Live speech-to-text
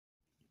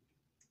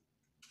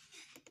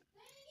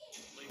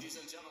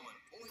Ladies and gentlemen,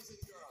 boys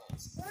and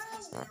girls,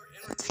 Fazbear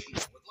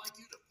Entertainment would like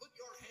you to put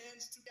your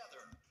hands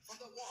together for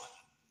the one,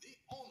 the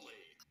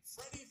only,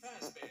 Freddy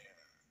Fazbear.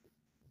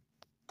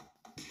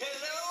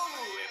 Hello,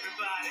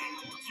 everybody.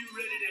 You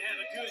ready to have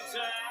a good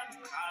time?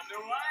 I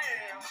know I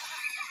am.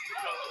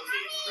 Because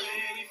it's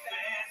Freddy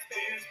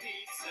Fazbear's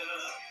Pizza.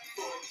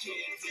 For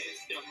kids,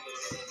 it's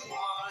 #1.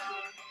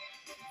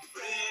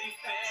 Freddy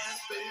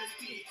Fazbear's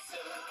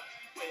Pizza,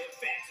 where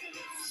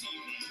fantasy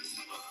meets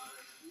fun.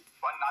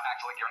 Fun not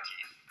actually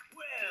guaranteed.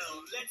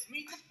 Well, let's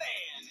meet the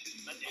band.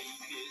 My name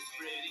is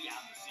Freddy,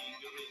 I'm the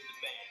singer in the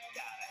band.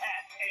 Got a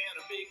hat and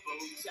a big bow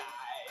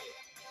tie.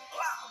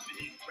 I'm a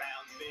big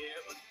brown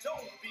bear, but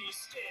don't be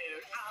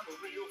scared. I'm a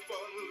real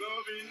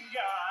fun-loving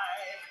guy.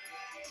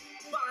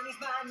 Barney's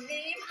my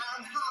name,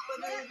 I'm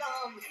hopping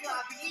along with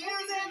floppy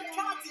ears and a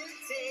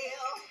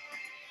cottontail.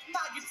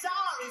 My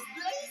guitar is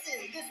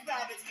blazing, this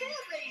rabbit's hair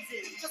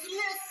raising. Just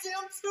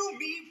listen to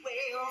me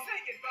wail.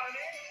 Take it,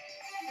 Barney.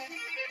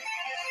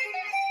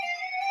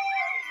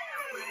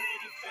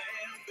 Freddy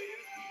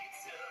Fazbear's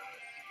Pizza.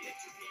 Get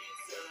your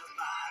pizza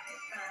by the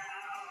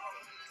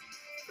pound.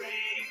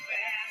 Freddy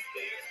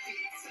Fazbear's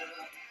Pizza,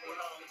 where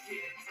all the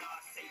kids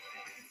are safe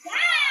and sound.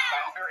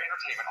 Fazbear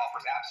Entertainment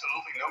offers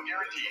absolutely no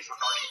guarantees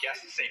regarding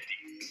guest safety.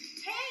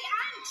 Hey,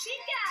 I'm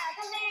Chica,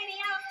 the lady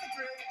of the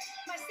group.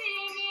 My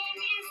singing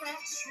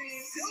isn't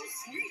true. So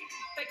sweet.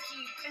 But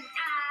keep an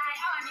eye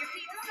on your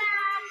pizza.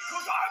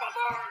 'Cause I'm a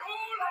bird who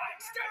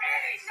likes to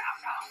eat.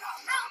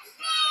 No.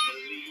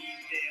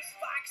 Believe there's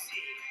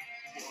Foxy,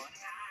 one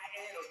eye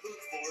and a hook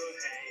for a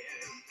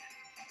hand.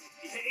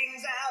 He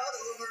hangs out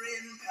over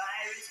in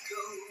Pirates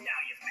Cove. Now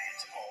you've met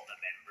all the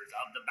members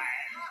of the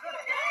band.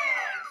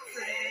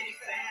 Freddy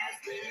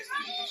Fazbear's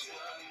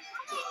Pizza,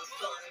 the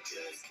fun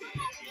just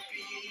can't be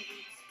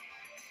beat.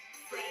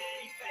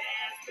 Freddy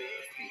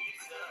Fazbear's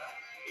Pizza,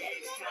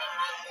 it's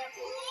time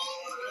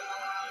for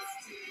us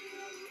to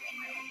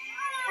eat.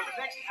 For the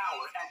next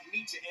hour, add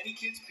meat to any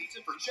kid's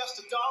pizza for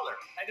just $1.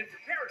 And if your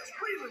parents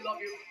really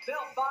love you,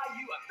 they'll buy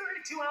you a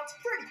 32-ounce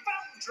Freddy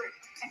fountain drink.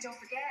 And don't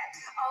forget,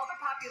 all the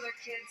popular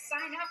kids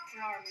sign up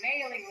for our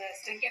mailing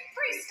list and get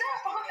free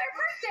stuff on their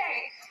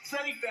birthday.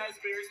 Freddy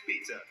Fazbear's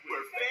Pizza,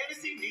 where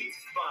fantasy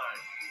meets fun.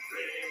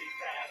 Freddy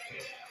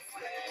Fazbear,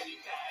 Freddy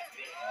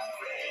Fazbear,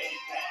 Freddy